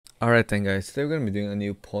Alright then guys, today we're going to be doing a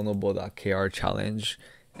new Pwnable.kr challenge.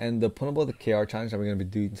 And the Pwnable.kr challenge that we're going to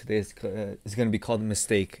be doing today is going to be called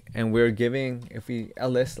Mistake. And we're giving, if we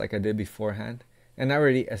ls like I did beforehand, and I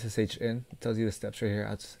already SSH in, it tells you the steps right here,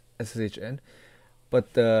 that's SSH in. But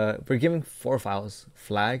we're giving 4 files: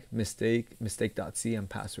 flag, mistake, mistake.c, and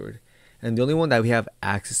password. And the only one that we have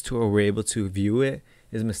access to or we're able to view it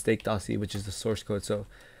is mistake.c, which is the source code. So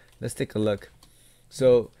let's take a look.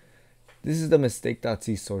 So this is the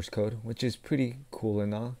mistake.c source code, which is pretty cool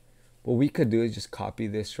and all. What we could do is just copy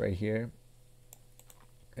this right here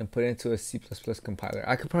and put it into a C++ compiler.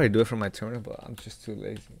 I could probably do it from my terminal, but I'm just too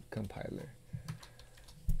lazy. Compiler.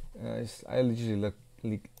 I usually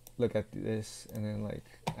look at this and then like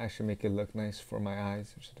actually make it look nice for my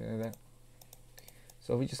eyes or something like that.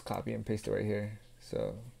 So we just copy and paste it right here.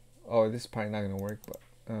 So, oh, this is probably not gonna work, but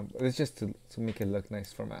it's just to make it look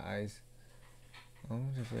nice for my eyes. I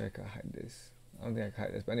don't know if I can hide this. I don't think I can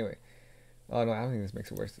hide this, but anyway. Oh no, I don't think this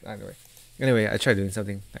makes it worse. Anyway, I tried doing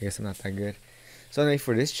something. I guess I'm not that good. So anyway,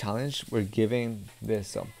 for this challenge, we're giving this.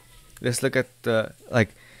 So let's look at the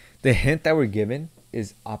hint that we're given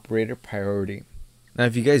is operator priority. Now,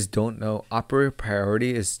 if you guys don't know, operator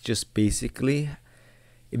priority is just basically,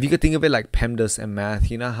 if you could think of it like PEMDAS and math,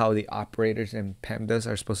 you know how the operators in PEMDAS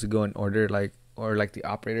are supposed to go in order, or the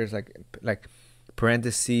operators like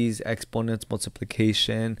parentheses, exponents,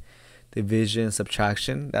 multiplication, division,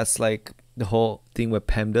 subtraction. That's like the whole thing with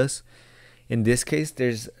PEMDAS. In this case,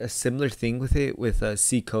 there's a similar thing with it with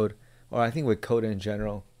C code, or I think with code in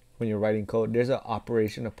general. When you're writing code, there's an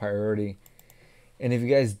operation of priority. And if you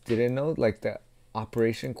guys didn't know, like the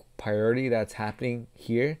operation priority that's happening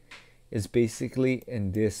here is basically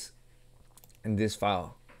in this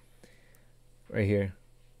file right here.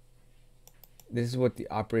 This is what the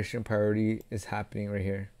operation priority is happening right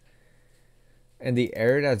here. And the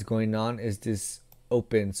error that's going on is this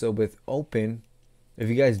open. So with open, if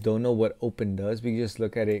you guys don't know what open does, we can just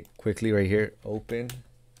look at it quickly right here. Open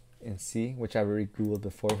in C, which I've already Googled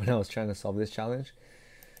before when I was trying to solve this challenge.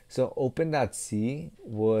 So open.c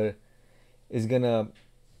is gonna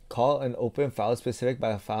call an open file specific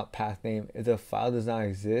by a file path name. If the file does not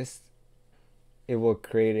exist, it will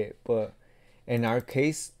create it. But in our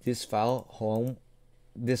case, this file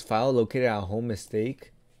located at home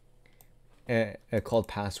mistake called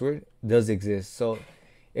password does exist. So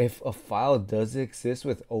if a file does exist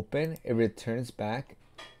with open, it returns back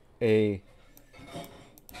a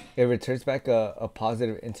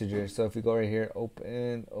positive integer. So if we go right here,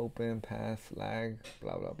 open path flag,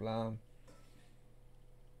 blah blah blah.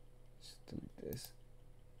 Just delete this.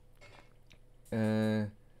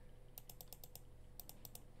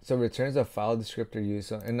 So returns a file descriptor used.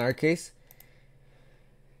 So in our case,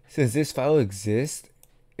 since this file exists,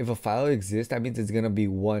 if a file exists, that means it's gonna be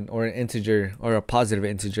 1 or an integer or a positive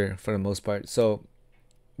integer for the most part. So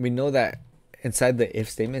we know that inside the if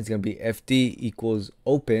statement, it's gonna be fd equals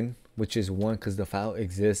open, which is 1 because the file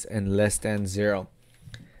exists, and less than 0.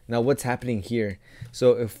 Now what's happening here?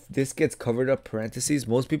 So if this gets covered up parentheses,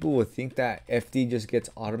 most people would think that fd just gets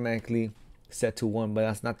automatically set to 1, but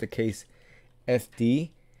that's not the case. Fd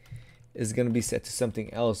is going to be set to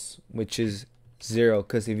something else, which is 0,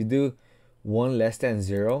 because if you do 1 less than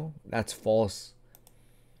 0, that's false,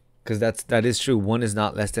 because that is true. 1 is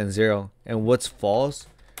not less than 0, and what's false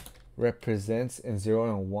represents in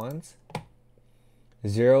 0 and 1s.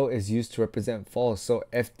 0 is used to represent false, so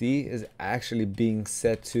fd is actually being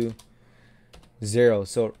set to 0.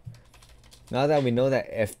 So now that we know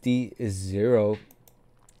that fd is 0,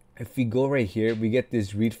 if we go right here, we get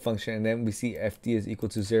this read function, and then we see fd is equal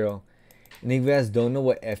to 0. And if you guys don't know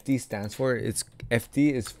what fd stands for, it's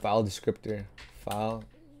fd is file descriptor. File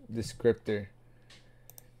descriptor.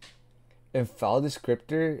 And file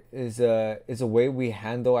descriptor is a way we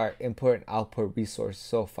handle our input and output resource.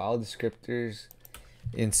 So file descriptors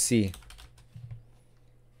in C.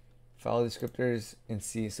 File descriptors in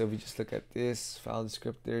C. So if we just look at this, file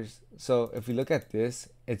descriptors. So if we look at this,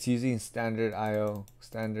 it's using standard IO,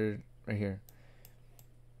 standard right here.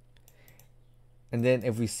 And then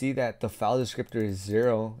if we see that the file descriptor is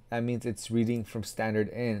 0, that means it's reading from standard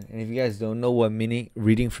in. And if you guys don't know what meaning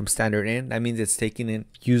reading from standard in, that means it's taking in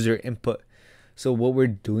user input. So what we're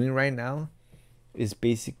doing right now is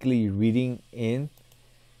basically reading in.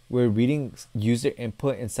 We're reading user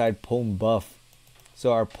input inside pwnbuf.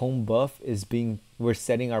 So our pwnbuf is we're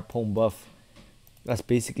setting our pwnbuf. That's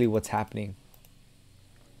basically what's happening.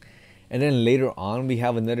 And then later on, we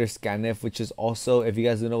have another scanf, which is also, if you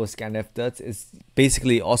guys don't know what scanf does, it's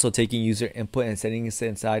basically also taking user input and setting it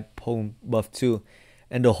inside pwnbuf2.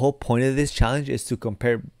 And the whole point of this challenge is to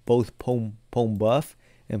compare both pwnbuf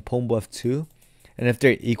and pwnbuf2 And if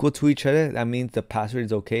they're equal to each other, that means the password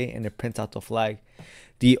is okay and it prints out the flag.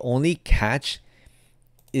 The only catch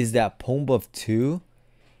is that Pwnable.kr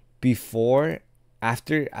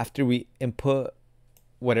after we input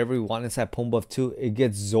whatever we want inside Pwnable.kr, it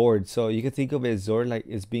gets Zord. So you can think of it as Zord like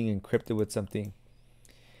it's being encrypted with something.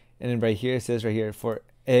 And then right here it says right here for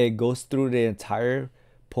it goes through the entire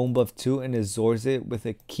Pwnable.kr and it Zords it with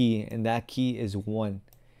a key, and that key is 1.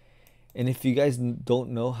 And if you guys don't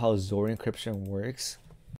know how Zord encryption works,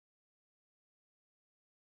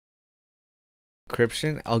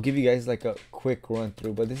 I'll give you guys like a quick run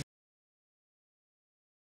through, but this is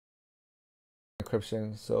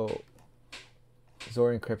encryption. So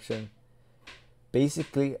Zord encryption,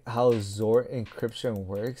 basically how Zord encryption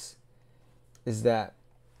works is that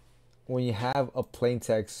when you have a plain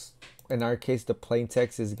text, in our case the plain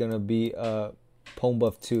text is gonna be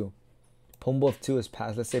Pwnable.kr. Pwnable.kr is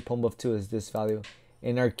passed. Let's say Pwnable.kr is this value.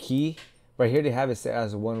 In our key, right here they have it set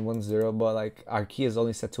as 110, but like our key is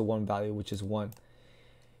only set to one value, which is 1.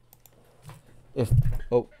 If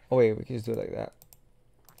oh wait, we can just do it like that.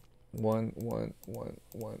 1 1 1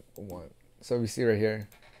 1 1. So we see right here.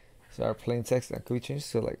 So our plain text, that could we change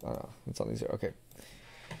to like, oh no, it's only 0. Okay.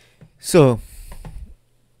 So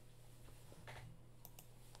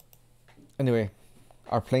anyway,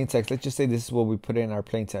 our plain text, let's just say this is what we put in our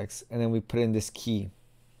plain text, and then we put in this key,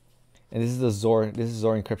 and this is the Zord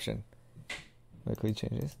encryption. Wait, can we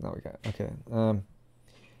change this? No, we got it. Okay.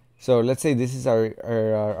 So let's say this is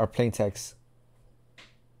our plain text.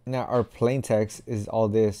 Now our plain text is all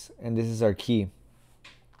this, and this is our key.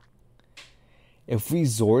 If we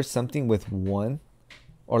Zord something with 1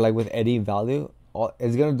 or like with any value,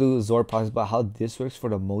 it's gonna do Zord process. But how this works for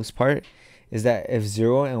the most part is that if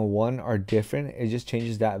 0 and 1 are different, it just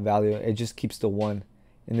changes that value. It just keeps the 1.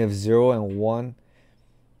 And if 0 and 1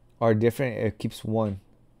 are different, it keeps 1.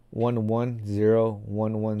 1 1 0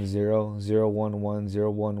 1 1 0 0 1 1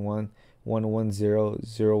 0 1 1 1 1 0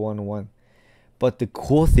 0 1 1. But the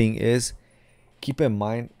cool thing is, keep in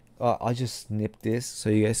mind, I'll just snip this so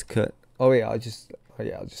you guys could. Oh wait, I'll just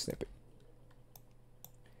snip it.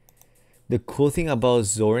 The cool thing about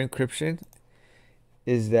Zord encryption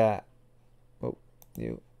is that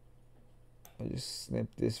I just snip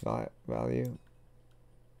this value.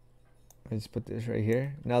 I just put this right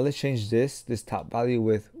here. Now let's change this top value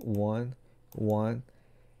with 1 1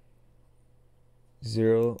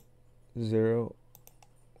 0 0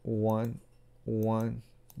 1 1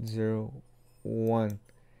 0 1.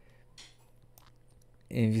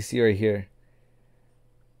 And if you see right here,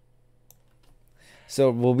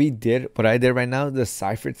 so what I did right now, the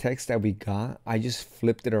ciphertext that we got, I just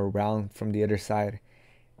flipped it around from the other side.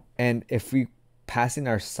 And if we pass in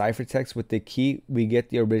our ciphertext with the key, we get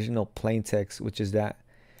the original plain text, which is that.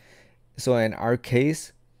 So in our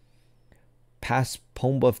case, past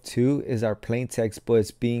Pwnable.kr is our plain text, but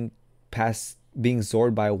it's being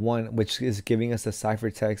Zord by 1, which is giving us the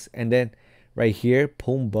ciphertext. And then right here,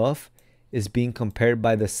 Pwnable is being compared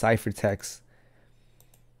by the ciphertext.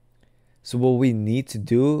 So what we need to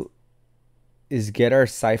do is get our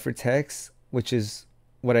ciphertext, which is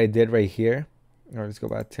what I did right here. Or let's go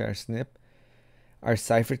back to our snip. Our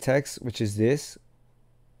ciphertext, which is this,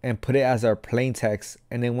 and put it as our plain text.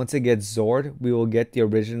 And then once it gets Zord, we will get the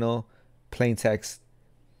original plain text.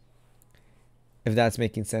 If that's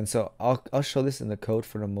making sense. So I'll show this in the code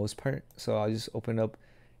for the most part. So I'll just open up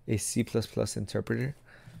a C++ interpreter.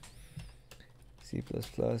 C++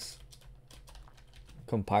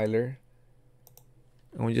 compiler.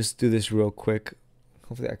 And we'll just do this real quick.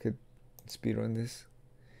 Hopefully I could speed run this.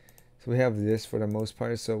 So we have this for the most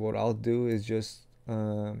part. So what I'll do is just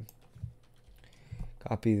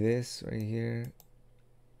copy this right here,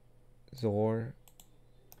 Zord,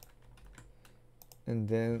 and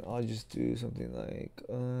then I'll just do something like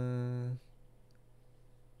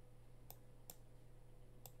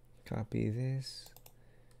copy this.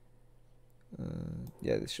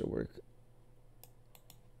 Yeah, this should work.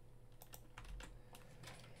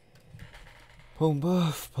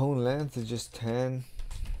 Pwn length is just 10.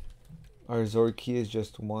 Our Zord key is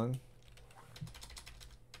just 1.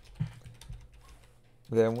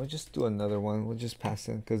 Then we'll just do another one. We'll just pass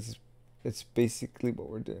in because it's basically what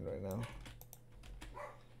we're doing right now.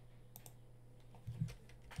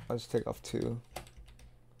 I'll just take off 2. I'll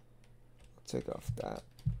take off that.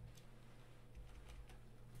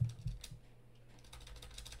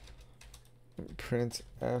 Print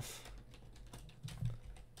F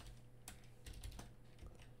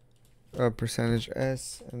percentage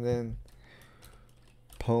 %s, and then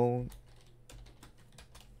Pwnable.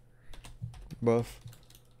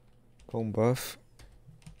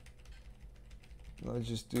 I'll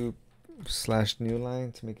just do slash new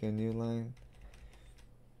line to make a new line.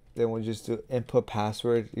 Then we'll just do input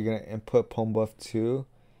password. You're gonna input pwnable.kr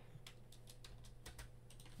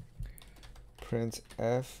print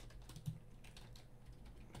f.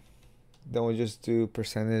 Then we'll just do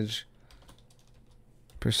percentage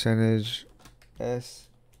s,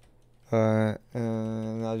 and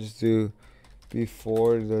I'll just do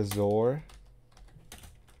before the ZOR.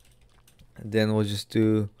 And then we'll just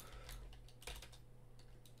do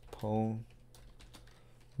pwnable.kr,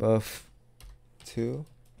 and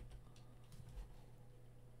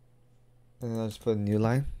then I'll just put a new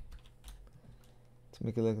line to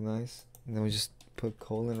make it look nice. And then we just put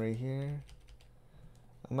colon right here.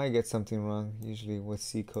 I might get something wrong. Usually with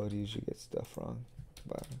C code, you usually get stuff wrong.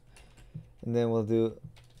 But and then we'll do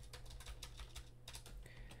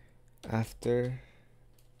after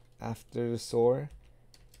the ZOR,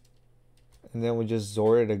 and then we'll just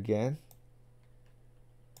ZOR it again.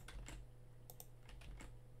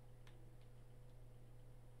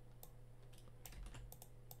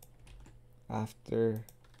 After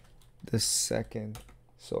the second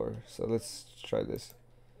ZOR. So let's try this.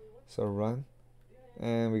 So run,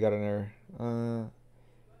 and we got an error.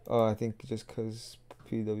 Oh, I think just cause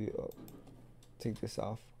PW. Oh, take this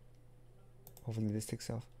off. Hopefully this takes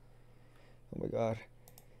off. Oh my god.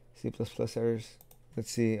 C++ errors.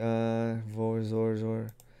 Let's see.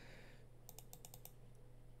 ZOR.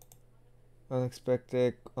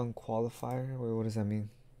 Unexpected unqualifier. Wait, what does that mean?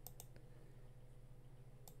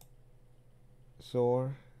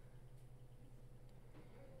 ZOR.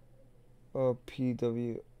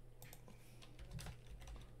 PW.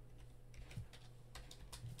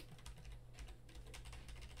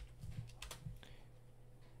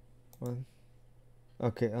 One.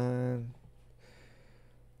 Okay,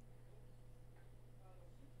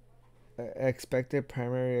 expected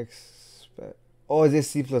primary oh, is this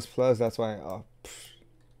C++? That's why. Oh,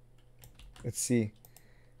 let's see.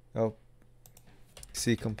 Oh,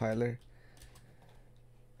 C compiler.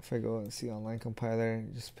 If I go and see online compiler,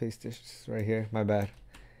 just paste this right here. My bad.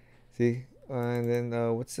 See, and then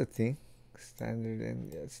what's the thing? Standard in.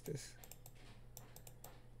 Yeah, it's this.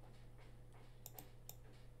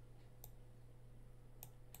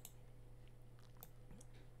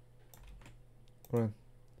 Run.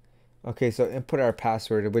 Okay, so input our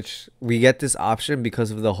password, which we get this option because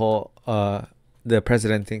of the whole the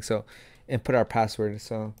president thing. So input our password.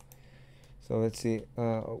 So let's see.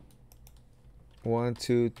 1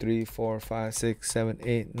 2 3 4 5 6 7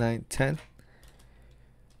 8 9 10.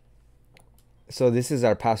 So this is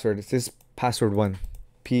our password. This is password 1,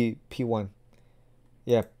 P1.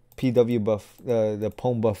 Yeah, PW buff, the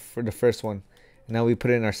pwn buff for the first one. And now we put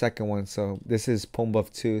in our second one. So this is pwn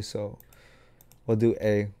buff 2. So we'll do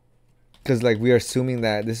A, because like we are assuming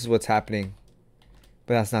that this is what's happening,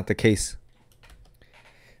 but that's not the case.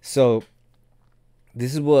 So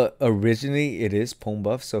this is what originally it is, pwn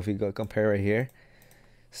buff. So if we go compare right here,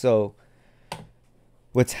 so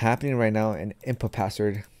what's happening right now in input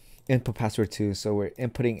password 2. So we're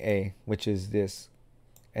inputting A, which is this,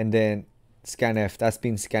 and then scanf, that's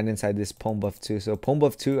being scanned inside this pwn buff 2. So pwn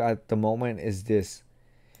buff 2 at the moment is this,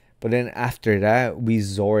 but then after that we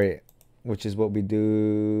ZOR it, which is what we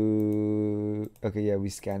do. Okay, yeah, we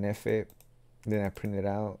scanf it, then I print it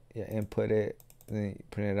out. Yeah, input it, and then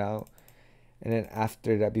print it out. And then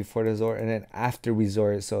after that, before the ZOR, and then after we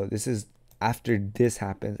ZOR it. So this is after this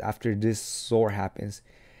happens, after this ZOR happens,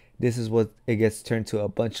 this is what it gets turned to a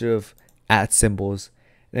bunch of @ symbols.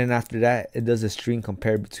 And then after that, it does a string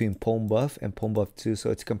compare between pwn buff and pwn buff 2.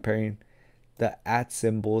 So it's comparing the @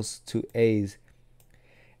 symbols to A's.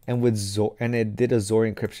 And with ZOR, and it did a ZOR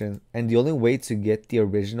encryption. And the only way to get the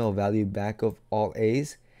original value back of all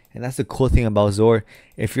A's, and that's the cool thing about ZOR,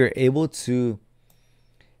 if you're able to,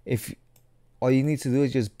 if all you need to do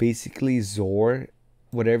is just basically ZOR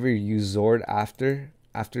whatever you ZORed after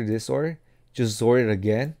this ZOR, just ZOR it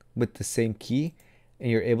again with the same key,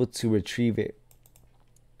 and you're able to retrieve it.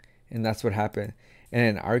 And that's what happened. And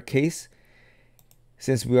in our case,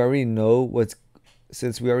 since we know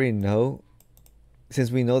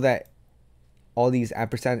that all these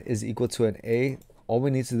ampersand is equal to an A, all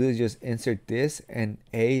we need to do is just insert this, and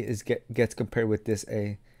A gets compared with this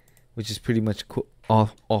A, which is pretty much cool,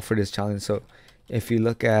 all for this challenge. So if you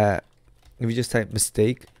just type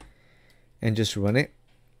mistake and just run it,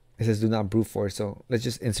 it says do not brute force. So let's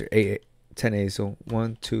just insert 10 A's. So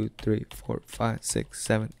 1 2 3 4 5 6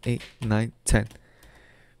 7 8 9 10.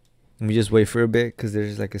 And we just wait for a bit because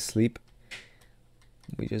there's like a sleep.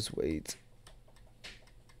 We just wait.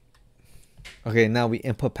 Okay, now we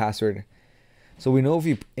input password. So we know if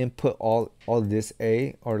we input all this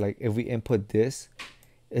A, or like if we input this,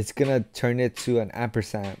 it's gonna turn it to an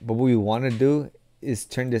ampersand. But what we want to do is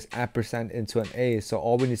turn this ampersand into an A. So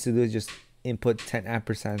all we need to do is just input 10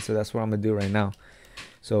 ampersand. So that's what I'm gonna do right now.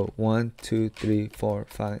 So 1, 2, 3, 4,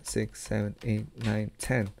 5, 6, 7, 8, 9,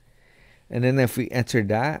 10. And then if we enter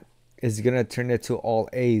that, it's gonna turn it to all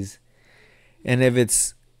A's. And if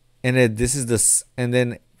it's, and if this is this, and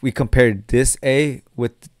then we compare this A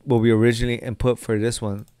with what we originally input for this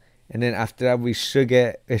one. And then after that, we should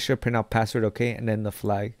get, it should print out password okay, and then the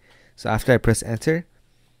flag. So after I press enter,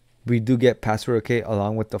 we do get password okay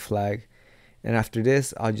along with the flag. And after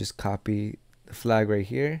this, I'll just copy the flag right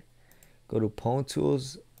here, go to Pwn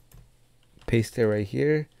Tools, paste it right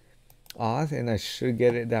here, auth, and I should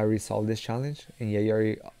get it that I resolved this challenge. And yeah, you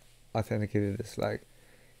already authenticated this flag.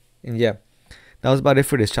 And yeah, that was about it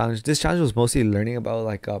for this challenge. This challenge was mostly learning about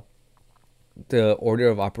like the order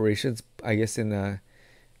of operations, I guess in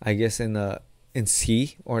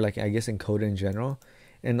C, or like I guess in code in general,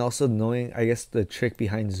 and also knowing I guess the trick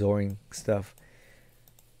behind XORing stuff.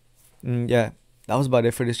 Yeah, that was about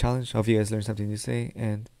it for this challenge. Hope you guys learned something new today,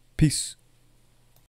 and peace.